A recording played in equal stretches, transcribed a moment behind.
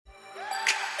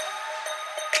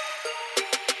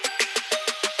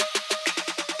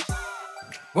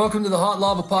Welcome to the Hot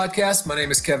Lava Podcast. My name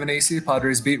is Kevin Acey,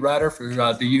 Padres beat writer for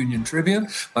the Union Tribune.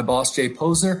 My boss, Jay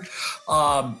Posner.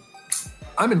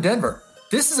 I'm in Denver.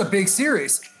 This is a big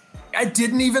series. It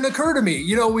didn't even occur to me.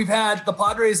 You know, we've had the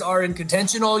Padres are in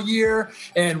contention all year,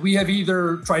 and we have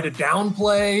either tried to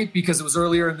downplay because it was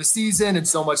earlier in the season and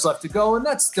so much left to go, and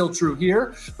that's still true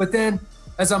here. But then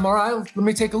as I'm all right, let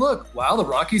me take a look. Wow, the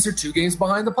Rockies are 2 games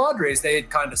behind the Padres. They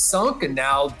had kind of sunk, and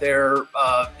now they're,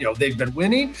 they've been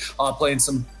winning, playing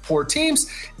some poor teams,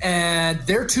 and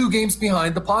they're 2 games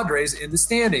behind the Padres in the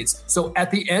standings. So at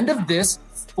the end of this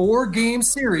 4-game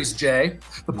series, Jay,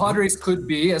 the Padres could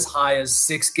be as high as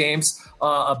 6 games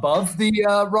above the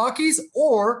Rockies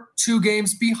or 2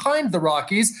 games behind the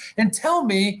Rockies. And tell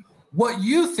me what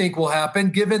you think will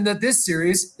happen given that this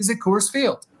series is at Coors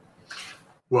Field.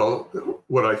 Well,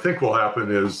 what I think will happen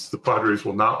is the Padres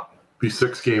will not be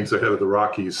 6 games ahead of the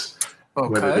Rockies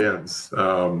when it ends.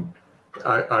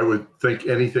 I would think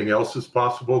anything else is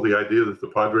possible. The idea that the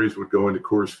Padres would go into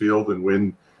Coors Field and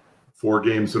win 4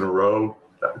 games in a row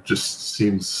just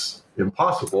seems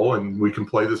impossible. And we can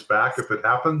play this back if it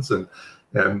happens, and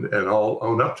I'll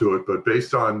own up to it. But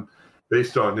based on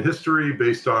history,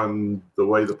 based on the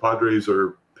way the Padres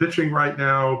are pitching right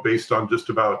now, based on just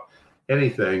about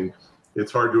anything,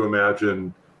 it's hard to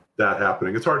imagine that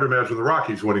happening. It's hard to imagine the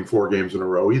Rockies winning 4 games in a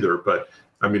row either. But,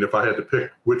 I mean, if I had to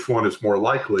pick which one is more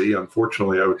likely,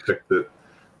 unfortunately, I would pick that.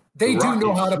 They do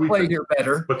know how to play here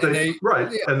better. But and they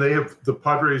have – the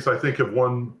Padres, I think, have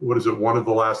won, one of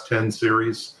the last 10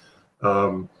 series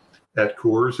at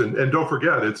Coors. And don't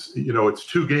forget, it's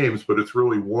 2 games, but it's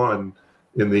really 1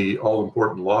 in the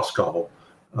all-important loss column.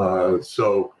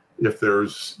 So if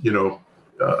there's,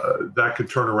 that could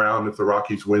turn around if the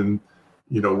Rockies win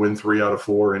 3 out of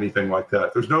 4, anything like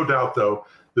that. There's no doubt, though,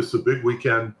 this is a big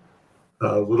weekend,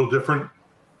 a little different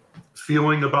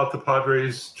feeling about the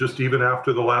Padres just even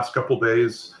after the last couple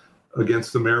days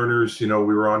against the Mariners. We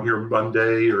were on here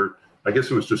Monday, or I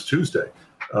guess it was just Tuesday,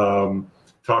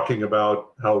 talking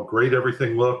about how great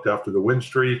everything looked after the win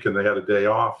streak, and they had a day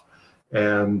off.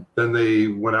 And then they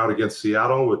went out against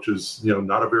Seattle, which is,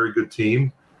 not a very good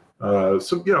team. They have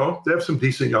some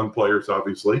decent young players,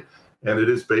 obviously, and it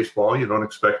is baseball. You don't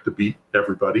expect to beat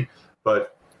everybody,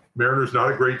 but Mariners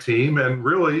not a great team, and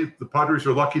really the Padres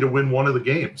are lucky to win 1 of the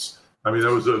games. I mean,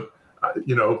 that was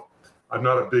I'm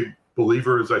not a big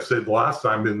believer, as I said last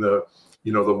time, in the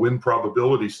win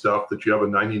probability stuff, that you have a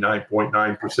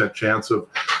 99.9% chance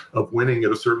of winning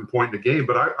at a certain point in the game.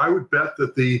 But I would bet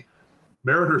that the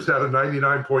Mariners had a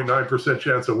 99.9%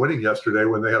 chance of winning yesterday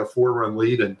when they had a 4-run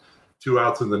lead and 2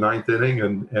 outs in the 9th inning,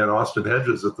 and Austin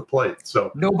Hedges at the plate.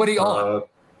 So nobody on.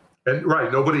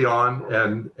 Nobody on.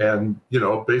 And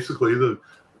basically the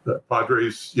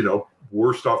Padres,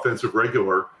 worst offensive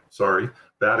regular,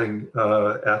 batting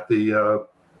at the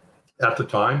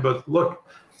time. But look,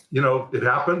 it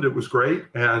happened. It was great.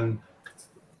 And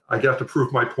I got to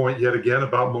prove my point yet again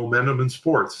about momentum in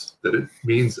sports, that it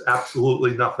means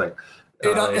absolutely nothing.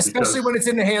 Especially when it's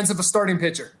in the hands of a starting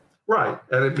pitcher. Right.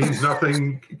 And it means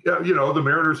nothing. The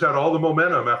Mariners had all the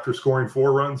momentum after scoring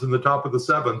 4 runs in the top of the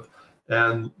 7th,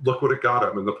 and look what it got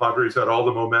them. And the Padres had all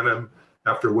the momentum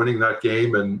after winning that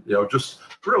game. And, just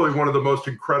really one of the most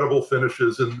incredible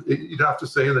finishes, and you'd have to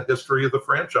say, in the history of the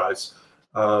franchise,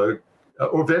 or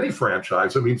of any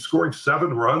franchise. I mean, scoring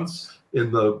 7 runs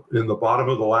in the bottom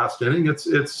of the last inning, it's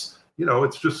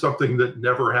just something that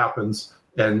never happens.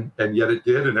 And yet it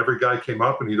did. And every guy came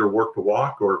up and either worked a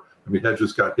walk, or,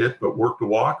 Hedges got hit, but worked a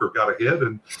walk or got a hit.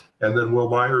 And then Will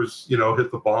Myers,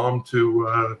 hit the bomb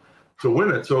to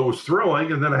win it. So it was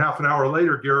thrilling. And then a half an hour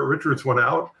later, Garrett Richards went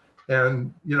out,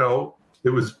 and, it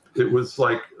was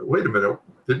like, wait a minute,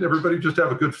 didn't everybody just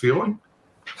have a good feeling?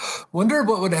 Wonder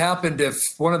what would have happened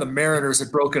if one of the Mariners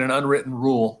had broken an unwritten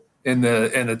rule in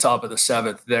the top of the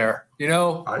 7th there, I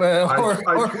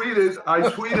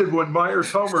tweeted when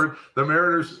Myers homered, the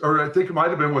Mariners, or I think it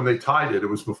might've been when they tied it. It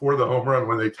was before the home run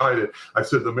when they tied it. I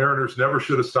said, the Mariners never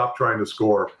should have stopped trying to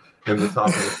score in the top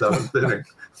of the 7th inning,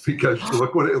 because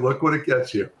look what it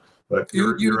gets you. But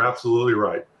you're absolutely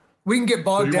right. We can get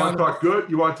bogged down.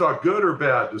 You want to talk good or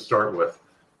bad to start with?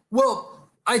 Well,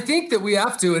 I think that we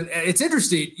have to, and it's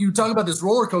interesting. You talk about this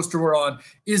roller coaster we're on.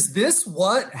 Is this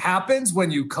what happens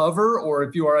when you cover, or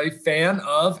if you are a fan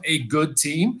of a good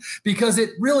team? Because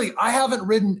I haven't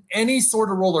ridden any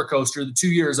sort of roller coaster the 2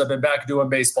 years I've been back doing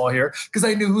baseball here, because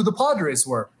I knew who the Padres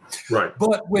were. Right.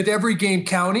 But with every game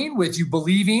counting, with you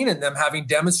believing and them having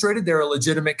demonstrated they're a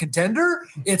legitimate contender,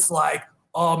 it's like,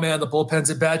 oh man, the bullpen's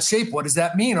in bad shape. What does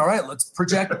that mean? All right, let's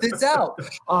project this out.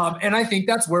 And I think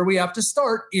that's where we have to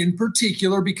start in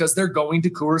particular because they're going to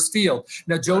Coors Field.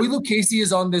 Now, Joey Lucchesi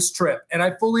is on this trip, and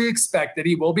I fully expect that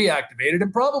he will be activated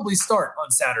and probably start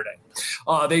on Saturday.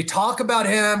 They talk about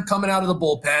him coming out of the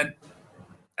bullpen.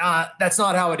 That's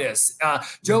not how it is.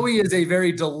 Joey is a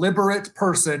very deliberate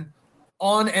person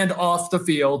on and off the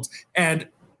field, and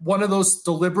one of those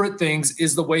deliberate things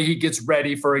is the way he gets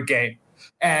ready for a game.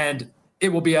 And it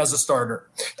will be as a starter.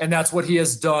 And that's what he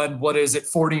has done,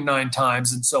 49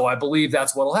 times. And so I believe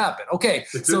that's what will happen. Okay,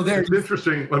 it's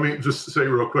interesting. Let me just say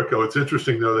real quick, though. It's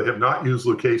interesting, though, they have not used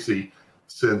Lucchesi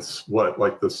since,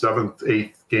 like the 7th,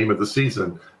 8th game of the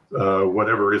season,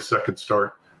 whatever his second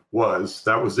start was.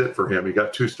 That was it for him. He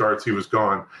got 2 starts. He was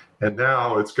gone. And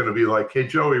now it's going to be like, hey,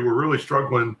 Joey, we're really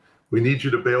struggling. We need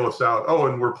you to bail us out. Oh,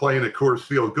 and we're playing at Coors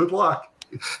Field. Good luck.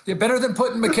 Yeah, better than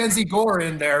putting Mackenzie Gore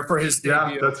in there for his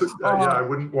debut. I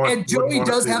wouldn't want. And Joey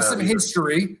does have some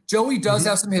history. Joey does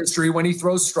have some history when he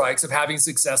throws strikes of having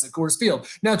success at Coors Field.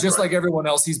 Now, just like everyone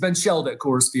else, he's been shelled at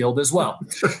Coors Field as well.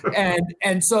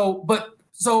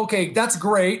 So okay, that's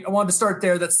great. I wanted to start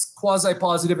there. That's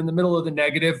quasi-positive in the middle of the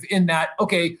negative in that,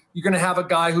 okay, you're going to have a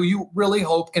guy who you really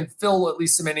hope can fill at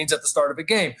least some innings at the start of a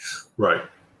game. Right.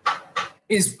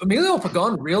 Is Emilio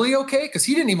Pagan really okay? Because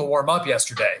he didn't even warm up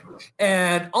yesterday.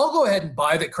 And I'll go ahead and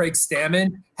buy that Craig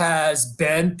Stammen has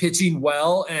been pitching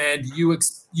well, and you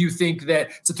think that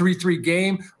it's a 3-3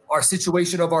 game. Our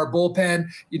situation of our bullpen,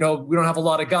 we don't have a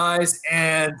lot of guys,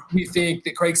 and we think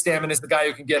that Craig Stammen is the guy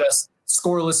who can get us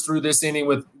scoreless through this inning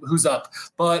with who's up.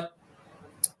 But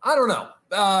I don't know.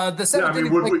 The 7th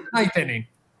inning, 9th inning.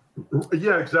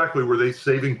 Yeah, exactly. Were they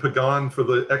saving Pagan for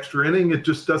the extra inning? It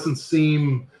just doesn't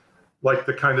seem like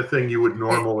the kind of thing you would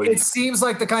normally. It seems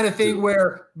like the kind of thing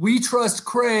where we trust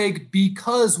Craig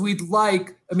because we'd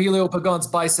like Emilio Pagan's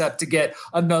bicep to get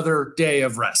another day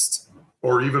of rest,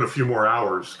 or even a few more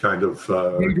hours, kind of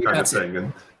thing.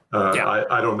 And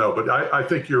I don't know, but I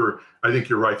think you're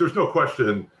right. There's no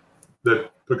question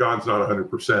that Pagan's not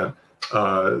 100%.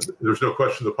 There's no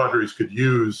question the Padres could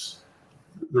use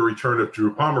the return of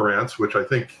Drew Pomeranz, which I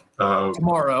think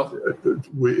tomorrow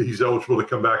he's eligible to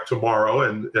come back tomorrow,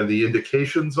 and the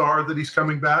indications are that he's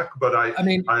coming back. But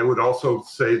I would also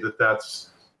say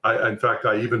in fact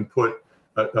I even put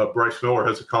Bryce Miller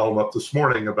has a column up this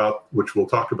morning about which we'll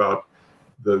talk about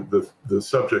the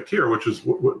subject here, which is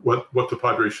what the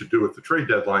Padres should do at the trade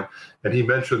deadline. And he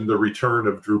mentioned the return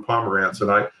of Drew Pomeranz,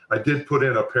 and I did put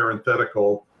in a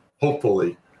parenthetical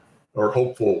hopeful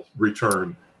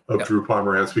return of Drew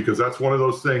Pomeranz, because that's one of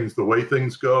those things, the way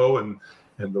things go and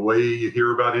the way you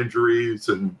hear about injuries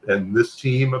and this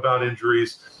team about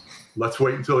injuries. Let's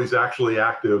wait until he's actually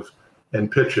active and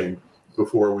pitching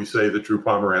before we say that Drew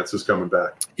Pomeranz is coming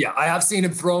back. Yeah, I have seen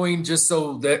him throwing just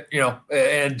so that,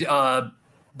 and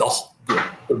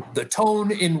the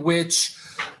tone in which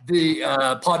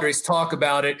the Padres talk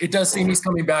about it, it does seem he's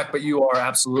coming back, but you are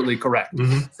absolutely correct.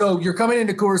 Mm-hmm. So you're coming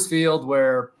into Coors Field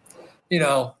where,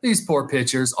 these poor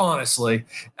pitchers, honestly,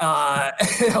 when I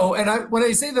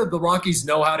say that the Rockies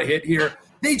know how to hit here,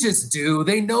 they just do.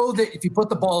 They know that if you put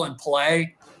the ball in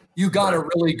play, you got a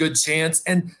really good chance.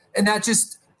 And that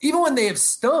just, even when they have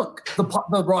stunk, the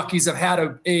Rockies have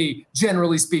had a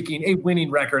generally speaking, a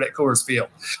winning record at Coors Field.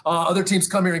 Other teams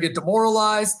come here and get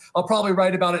demoralized. I'll probably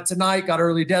write about it tonight, got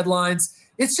early deadlines.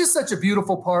 It's just such a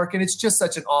beautiful park, and it's just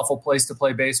such an awful place to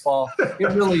play baseball. It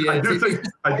really is.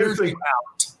 I do think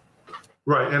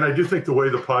right, and I do think the way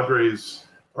the Padres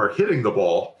are hitting the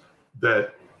ball,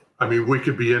 that, we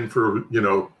could be in for,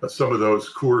 some of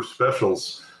those Coors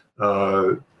specials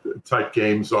type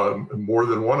games on more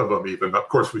than one of them even. Of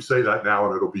course, we say that now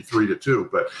and it'll be 3-2,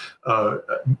 but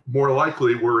more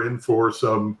likely we're in for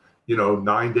some,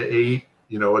 9-8,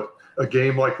 a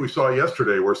game like we saw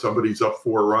yesterday where somebody's up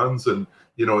 4 runs and,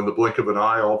 in the blink of an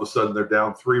eye, all of a sudden they're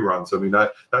down 3 runs.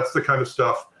 That's the kind of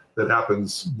stuff that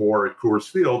happens more at Coors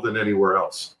Field than anywhere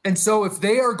else. And so if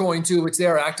they are going to, which they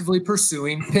are actively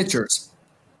pursuing pitchers,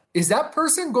 is that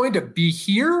person going to be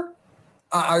here?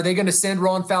 Are they going to send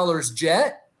Ron Fowler's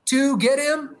jet to get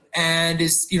him? And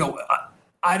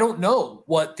I don't know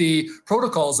what the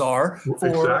protocols are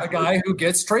for a guy who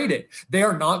gets traded. They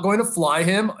are not going to fly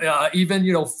him, even,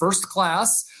 first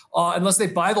class, unless they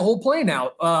buy the whole plane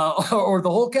out or the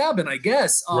whole cabin, I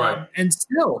guess. Right. And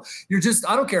still,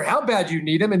 I don't care how bad you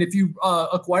need him. And if you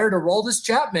acquired Aroldis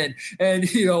Chapman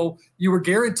and, you were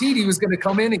guaranteed he was going to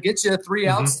come in and get you 3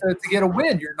 outs to get a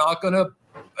win, you're not going to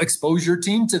expose your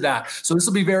team to that. So this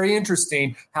will be very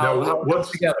interesting how it comes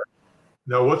together.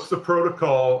 Now, what's the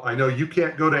protocol? I know you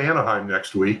can't go to Anaheim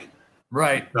next week.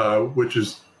 Right. Which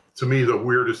is to me, the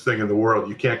weirdest thing in the world.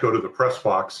 You can't go to the press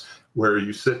box where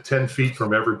you sit 10 feet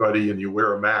from everybody and you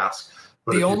wear a mask.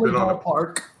 But the only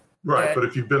ballpark. Right, but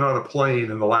if you've been on a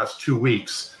plane in the last 2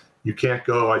 weeks, you can't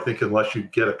go, I think, unless you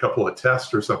get a couple of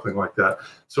tests or something like that.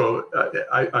 So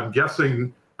I'm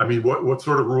guessing, I mean, what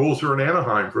sort of rules are in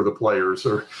Anaheim for the players?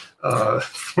 Or I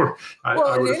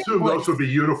would assume those would be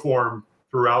uniform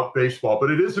throughout baseball. But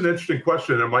it is an interesting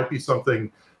question. It might be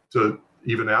something to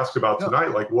even ask about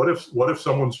tonight. Like, what if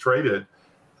someone's traded?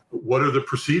 What are the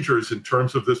procedures in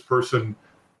terms of this person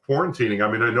quarantining?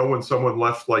 I mean, I know when someone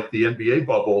left like the NBA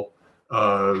bubble,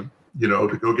 to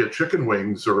go get chicken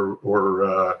wings or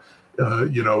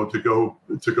to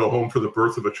go home for the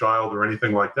birth of a child or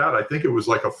anything like that. I think it was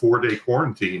like a 4-day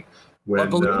quarantine when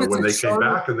they came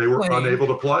back and they were unable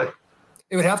to play.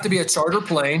 It would have to be a charter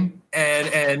plane,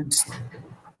 and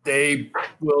they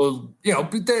will,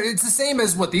 it's the same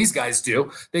as what these guys do.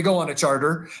 They go on a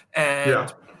charter,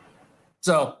 and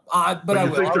so, but I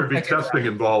think there'd be testing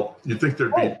involved. You'd think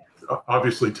there'd be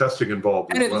obviously testing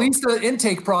involved. And at least the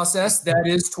intake process that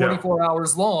is 24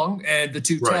 hours long, and the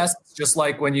two tests, just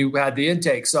like when you had the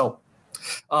intake. So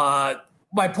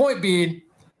my point being,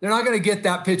 they're not going to get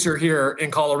that pitcher here in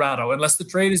Colorado unless the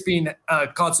trade is being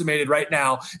consummated right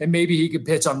now, and maybe he could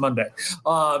pitch on Monday.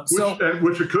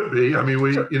 Which it could be. I mean,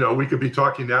 we could be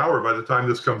talking now, or by the time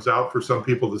this comes out for some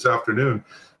people this afternoon,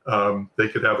 they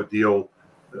could have a deal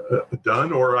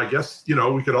done. Or I guess,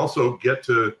 we could also get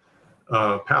to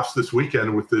past this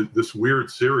weekend with this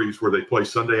weird series where they play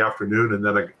Sunday afternoon and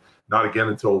then not again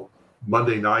until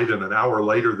Monday night and an hour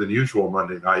later than usual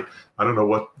Monday night. I don't know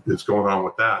what is going on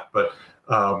with that, but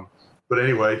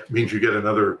anyway, it means you get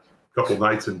another couple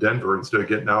nights in Denver instead of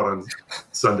getting out on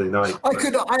Sunday night.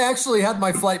 I actually had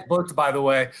my flight booked, by the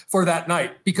way, for that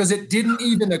night because it didn't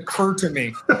even occur to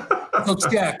me to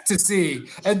check to see.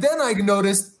 And then I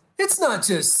noticed it's not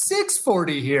just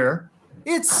 6:40 here.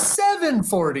 It's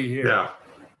 7:40 here. Yeah.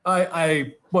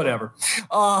 I whatever.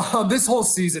 This whole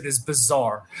season is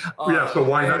bizarre. So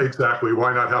why not? Exactly.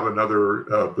 Why not have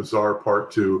another bizarre part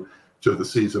to the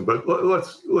season? But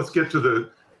let's get to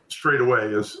the straight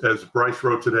away. As Bryce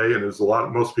wrote today, and as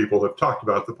most people have talked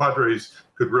about, the Padres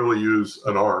could really use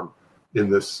an arm in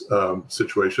this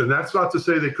situation. And that's not to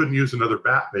say they couldn't use another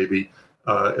bat maybe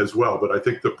as well. But I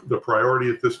think the priority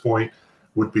at this point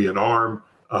would be an arm.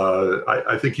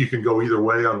 I think you can go either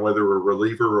way on whether a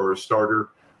reliever or a starter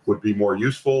would be more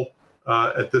useful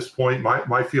at this point.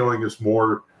 My feeling is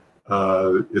more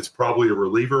it's probably a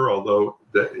reliever,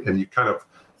 and you kind of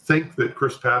think that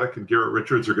Chris Paddack and Garrett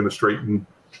Richards are going to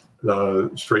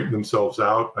straighten themselves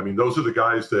out. I mean, those are the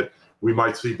guys that we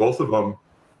might see both of them.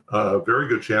 Very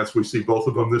good chance we see both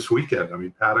of them this weekend. I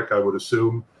mean, Paddack, I would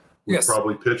assume, would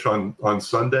probably pitch on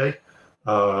Sunday.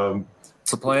 It's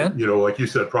the plan. Like you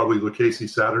said, probably Lucchesi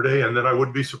Saturday, and then I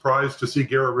wouldn't be surprised to see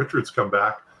Garrett Richards come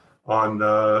back on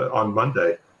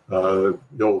Monday.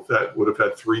 That would have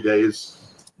had 3 days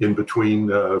in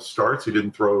between starts. He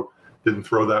didn't throw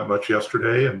that much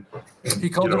yesterday, and he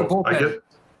called it a bullpen.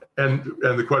 And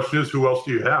the question is, who else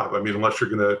do you have? I mean, unless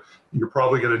you're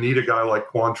probably gonna need a guy like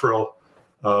Quantrill,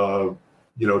 to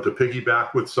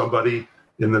piggyback with somebody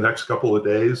in the next couple of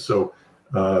days. So.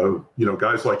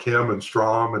 Guys like him and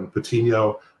Strom and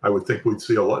Patino, I would think we'd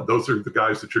see a lot. Those are the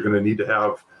guys that you're going to need to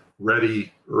have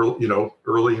ready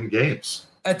early in games.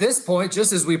 At this point,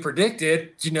 just as we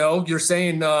predicted, you're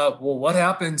saying, what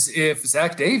happens if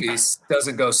Zach Davies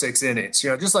doesn't go 6 innings?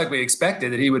 Just like we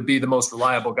expected that he would be the most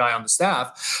reliable guy on the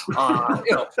staff. Not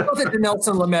that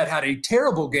Dinelson Lamet had a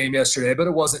terrible game yesterday, but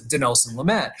it wasn't Dinelson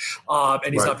Lamet.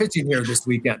 And he's not pitching here this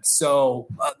weekend. So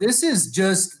this is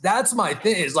that's my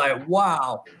thing. Is like,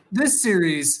 wow, this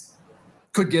series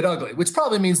could get ugly, which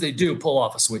probably means they do pull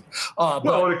off a sweep.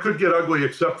 And it could get ugly,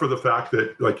 except for the fact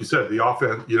that, like you said, the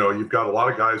offense, you've got a lot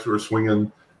of guys who are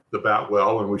swinging the bat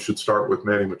well, and we should start with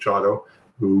Manny Machado,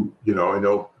 who, I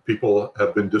know people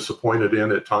have been disappointed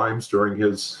in at times during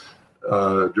his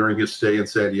stay in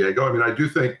San Diego. I mean, I do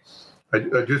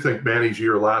think Manny's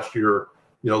year last year,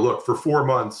 look, for 4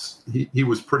 months, he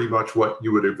was pretty much what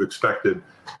you would have expected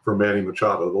from Manny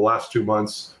Machado. The last 2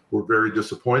 months were very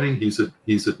disappointing. He's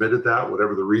admitted that,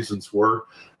 whatever the reasons were.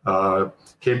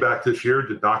 Came back this year,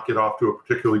 did not get off to a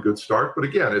particularly good start. But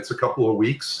again, it's a couple of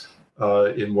weeks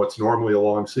in what's normally a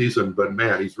long season. But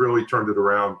man, he's really turned it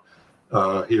around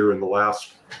here in the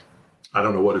last,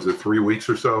 3 weeks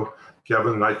or so,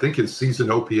 Kevin. And I think his season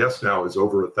OPS now is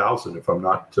over 1,000, if I'm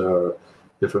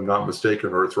not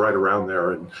mistaken, or it's right around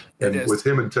there. And with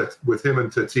him and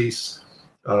Tatis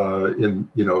in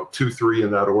 2-3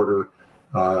 in that order.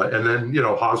 And then,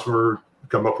 Hosmer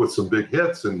come up with some big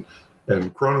hits, and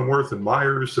Cronenworth and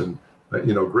Myers and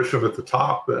Grisham at the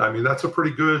top. I mean, that's a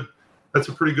pretty good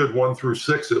 1 through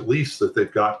 6 at least that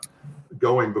they've got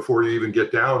going before you even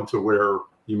get down to where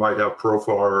you might have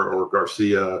Profar or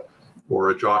Garcia or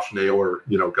a Josh Naylor,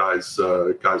 guys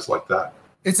like that.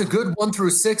 It's a good 1 through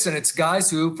 6, and it's guys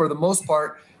who, for the most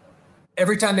part,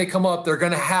 every time they come up, they're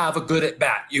going to have a good at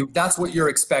bat. That's what you're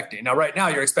expecting. Now, right now,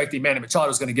 you're expecting Manny Machado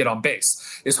is going to get on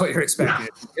base, is what you're expecting.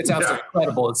 Yeah. It's absolutely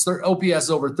incredible. It's OPS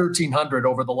over 1,300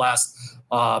 over the last,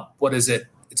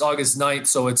 It's August 9th,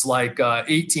 so it's like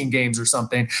 18 games or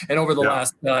something. And over the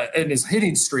last, and his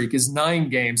hitting streak is 9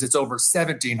 games. It's over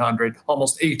 1,700,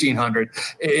 almost 1,800.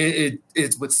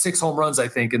 It's with 6 home runs, I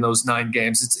think, in those 9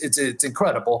 games. It's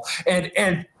incredible.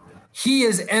 And he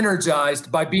is energized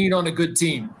by being on a good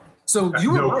team. So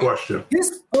you were right. Question.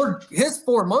 His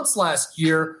 4 months last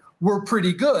year were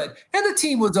pretty good, and the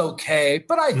team was okay.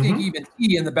 But I think even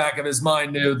he, in the back of his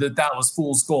mind, knew that was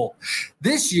fool's gold.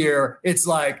 This year, it's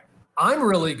like, I'm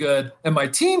really good, and my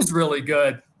team's really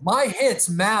good. My hits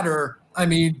matter. I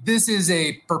mean, this is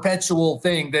a perpetual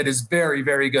thing that is very,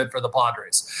 very good for the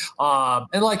Padres.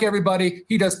 And like everybody,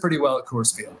 he does pretty well at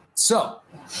Coors Field. So,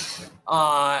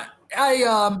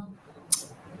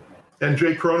 And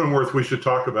Jake Cronenworth, we should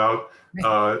talk about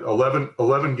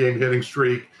 11 game hitting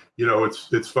streak.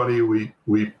 It's funny.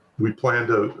 We planned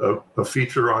a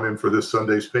feature on him for this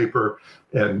Sunday's paper,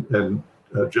 and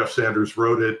Jeff Sanders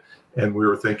wrote it. And we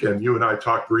were thinking, you and I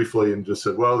talked briefly and just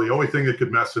said, well, the only thing that could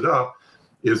mess it up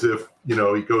is if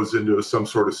he goes into some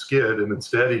sort of skid, and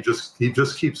instead he just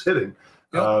keeps hitting.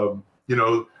 Yep.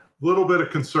 Little bit of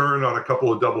concern on a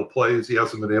couple of double plays. He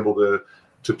hasn't been able to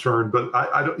turn, but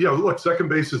I don't. Look, second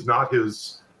base is not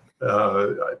his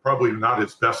probably not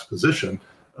his best position.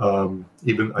 I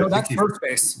think that's first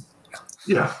base.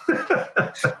 Yeah.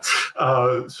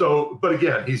 But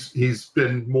again, he's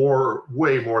been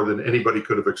way more than anybody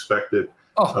could have expected.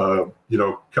 When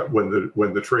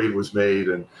the trade was made,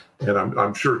 and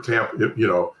I'm sure Tampa.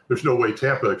 There's no way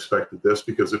Tampa expected this,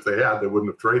 because if they had, they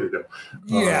wouldn't have traded him.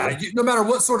 No matter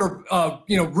what sort of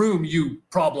room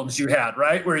problems you had,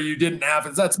 right, where you didn't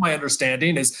have. That's my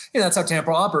understanding. Is that's how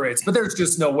Tampa operates. But there's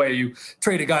just no way you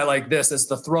trade a guy like this as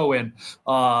the throw-in.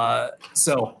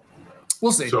 So.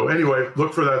 We'll see. So anyway,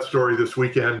 look for that story this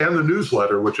weekend, and the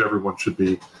newsletter, which everyone should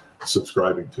be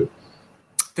subscribing to.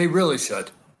 They really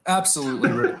should.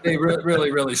 Absolutely. They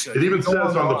really should. It even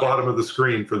says on the bottom of the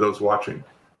screen for those watching.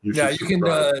 You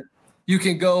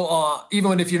can go,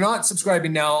 even if you're not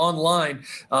subscribing now online,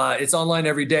 it's online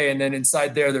every day. And then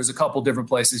inside there's a couple different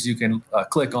places you can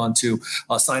click on to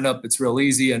sign up. It's real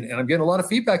easy. And I'm getting a lot of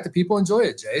feedback that people enjoy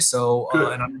it, Jay. So,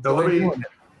 and I'm enjoying doing it.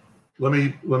 Let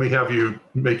me have you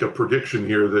make a prediction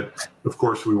here that, of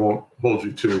course, we won't hold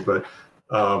you to, but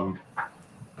on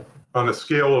a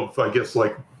scale of, I guess,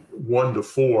 like 1 to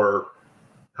 4,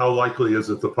 how likely is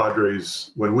it the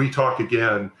Padres, when we talk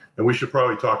again, and we should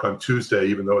probably talk on Tuesday,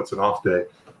 even though it's an off day,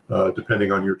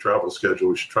 depending on your travel schedule,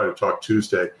 we should try to talk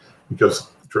Tuesday, because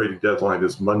the trading deadline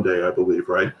is Monday, I believe,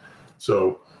 right?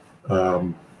 So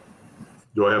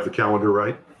do I have the calendar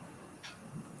right?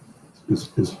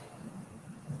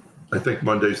 I think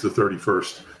Monday's the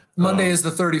 31st. Monday is the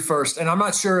 31st. And I'm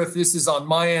not sure if this is on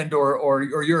my end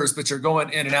or yours, but you're going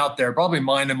in and out there. Probably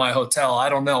mine in my hotel. I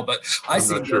don't know, but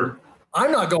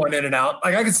I'm not going in and out.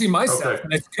 Like, I can see myself,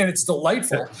 and it's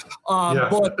delightful.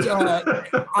 But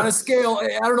on a scale,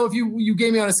 I don't know if you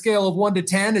gave me on a scale of 1 to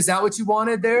 10. Is that what you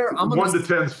wanted there? 1 to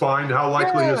 10 is fine. How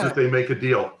likely is it they make a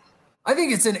deal? I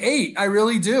think it's an 8. I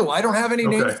really do. I don't have any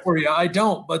names for you. I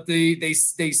don't, but they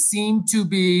seem to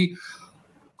be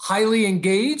highly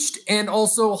engaged and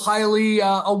also highly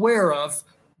aware of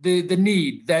the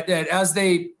need that as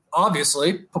they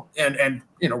obviously and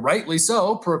rightly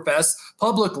so profess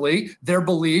publicly their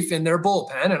belief in their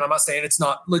bullpen. And I'm not saying it's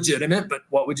not legitimate, but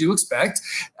what would you expect?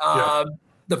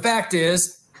 The fact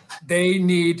is they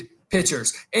need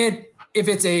pitchers, and if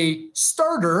it's a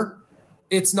starter,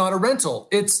 it's not a rental.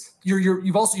 It's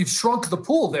you've shrunk the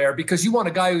pool there, because you want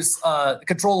a guy who's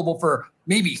controllable for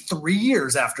maybe 3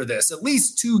 years after this, at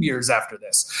least 2 years after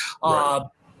this. Right.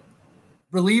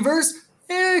 Relievers,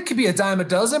 it could be a dime a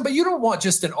dozen, but you don't want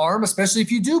just an arm, especially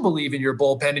if you do believe in your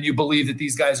bullpen and you believe that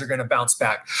these guys are going to bounce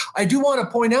back. I do want to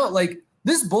point out,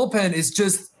 this bullpen is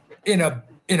just in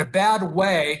a bad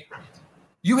way.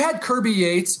 You had Kirby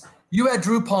Yates, you had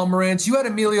Drew Pomeranz, you had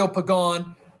Emilio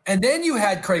Pagan, and then you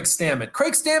had Craig Stammen.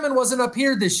 Craig Stammen wasn't up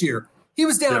here this year. He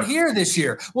was down here this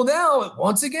year. Well, now,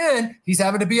 once again, he's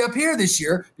having to be up here this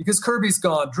year because Kirby's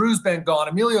gone. Drew's been gone.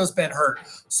 Emilio's been hurt.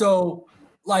 So,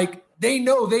 they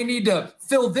know they need to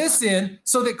fill this in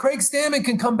so that Craig Stammen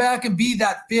can come back and be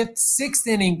that 5th, 6th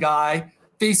inning guy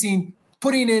facing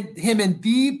putting him in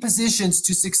the positions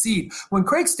to succeed. When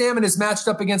Craig Stammen is matched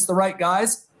up against the right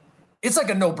guys, it's like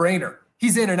a no-brainer.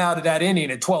 He's in and out of that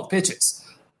inning at 12 pitches.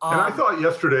 And I thought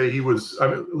yesterday he was a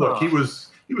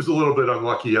little bit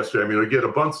unlucky yesterday. I mean, again, a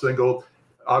bunt single.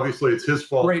 Obviously, it's his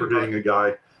fault for hitting a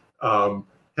guy.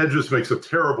 Hedges makes a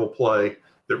terrible play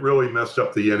that really messed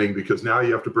up the inning because now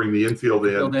you have to bring the infield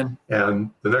in,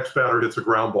 and the next batter hits a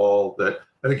ground ball that,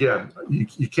 and again,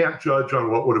 you can't judge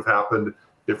on what would have happened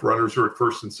if runners are at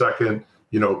first and second.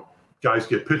 Guys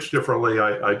get pitched differently.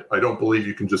 I don't believe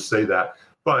you can just say that.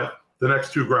 But the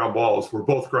next two ground balls were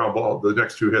both ground balls. The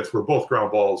next two hits were both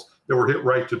ground balls that were hit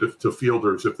right to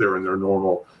fielders if they're in their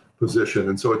normal position.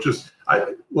 And so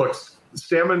look,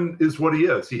 Stammen is what he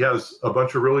is. He has a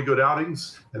bunch of really good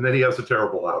outings, and then he has a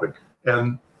terrible outing.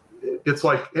 And it's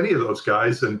like any of those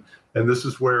guys. And this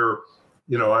is where,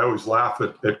 I always laugh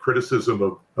at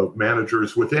criticism of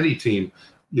managers with any team,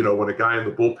 when a guy in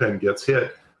the bullpen gets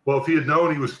hit. Well, if he had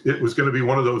known it was going to be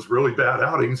one of those really bad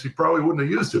outings, he probably wouldn't have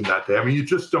used him that day. I mean, you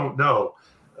just don't know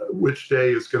which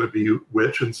day is going to be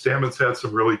which. And Stammen's had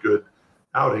some really good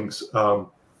outings.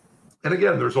 And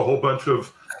again, there's a whole bunch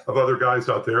of other guys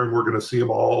out there, and we're going to see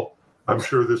them all, I'm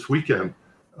sure, this weekend.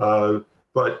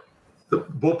 But the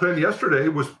bullpen yesterday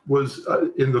was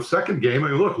in the second game. I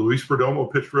mean, look, Luis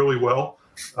Perdomo pitched really well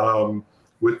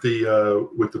with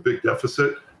the big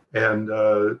deficit. And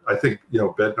I think,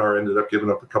 Bednar ended up giving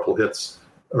up a couple hits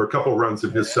or a couple runs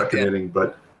in his second inning.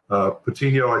 But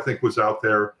Patino, I think, was out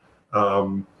there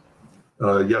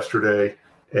yesterday.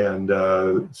 And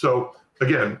so,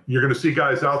 again, you're going to see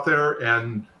guys out there,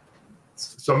 and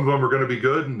some of them are going to be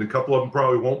good, and a couple of them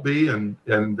probably won't be. And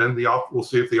then we'll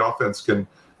see if the offense can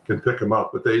pick them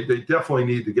up. But they definitely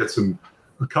need to get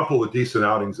a couple of decent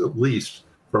outings at least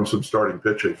from some starting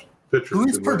pitchers.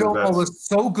 Luis Perdomo was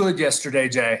so good yesterday,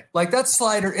 Jay. Like that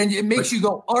slider, and it makes you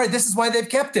go, all right, this is why they've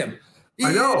kept him.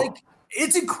 I know.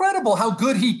 It's incredible how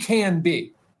good he can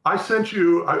be. I sent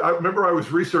you, I remember I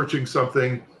was researching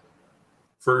something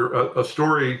for a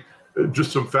story,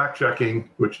 just some fact checking,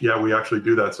 which, we actually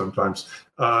do that sometimes.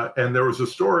 And there was a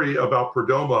story about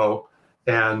Perdomo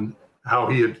and how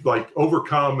he had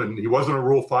overcome, and he wasn't a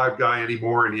Rule 5 guy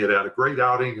anymore, and he had a great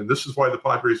outing, and this is why the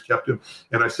Padres kept him.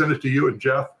 And I sent it to you and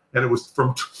Jeff. And it was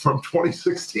from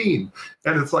 2016,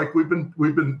 and it's like we've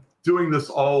been doing this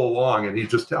all along, and he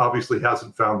just obviously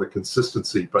hasn't found the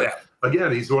consistency. But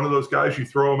again, he's one of those guys, you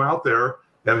throw him out there,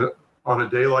 and on a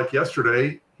day like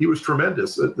yesterday, he was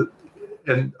tremendous.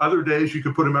 And other days you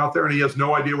could put him out there, and he has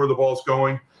no idea where the ball's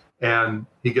going, and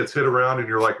he gets hit around, and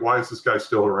you're like, why is this guy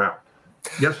still around?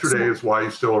 Yesterday is why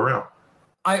he's still around.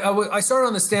 I started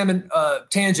on the Stammen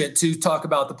tangent to talk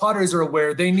about the Padres are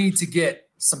aware they need to get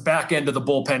some back end of the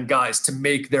bullpen guys to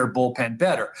make their bullpen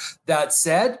better. That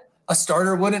said, a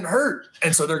starter wouldn't hurt.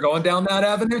 And so they're going down that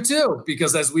avenue too,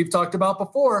 because as we've talked about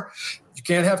before, you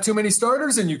can't have too many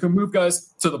starters, and you can move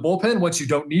guys to the bullpen once you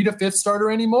don't need a fifth starter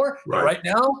animore. Right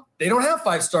now, they don't have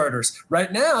 5 starters.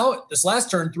 Right now, this last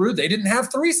turn through, they didn't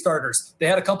have 3 starters. They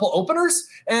had a couple openers,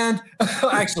 and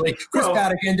actually, Chris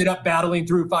Paddock ended up battling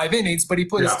through 5 innings, but he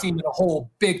put his team in a hole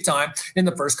big time in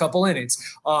the first couple innings.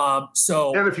 And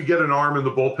if you get an arm in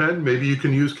the bullpen, maybe you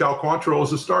can use Cal Quantrill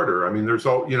as a starter. I mean, there's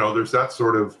that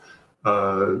sort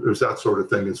of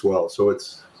thing as well. So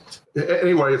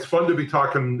anyway, it's fun to be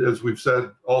talking, as we've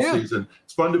said all season.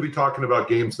 It's fun to be talking about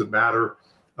games that matter.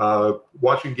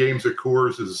 Watching games at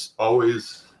Coors is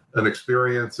always an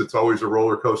experience. It's always a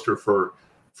roller coaster for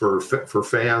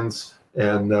fans.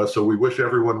 And so we wish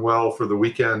everyone well for the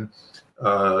weekend.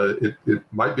 It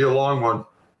might be a long one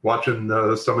watching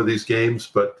some of these games,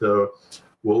 but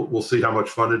we'll see how much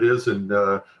fun it is. And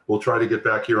we'll try to get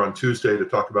back here on Tuesday to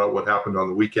talk about what happened on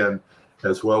the weekend,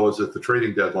 as well as at the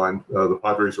trading deadline. The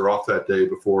Padres are off that day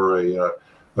before a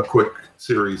quick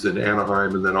series in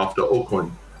Anaheim, and then off to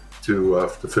Oakland to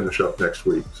finish up next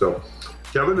week. So,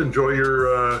 Kevin, enjoy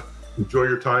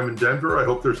your time in Denver. I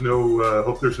hope there's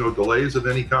no delays of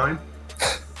any kind.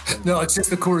 No, it's just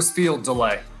the Coors Field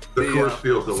delay. The Coors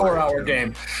Field delay. 4-hour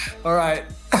game. All right.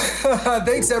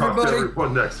 Thanks, everybody. Talk to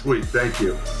everyone next week. Thank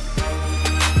you.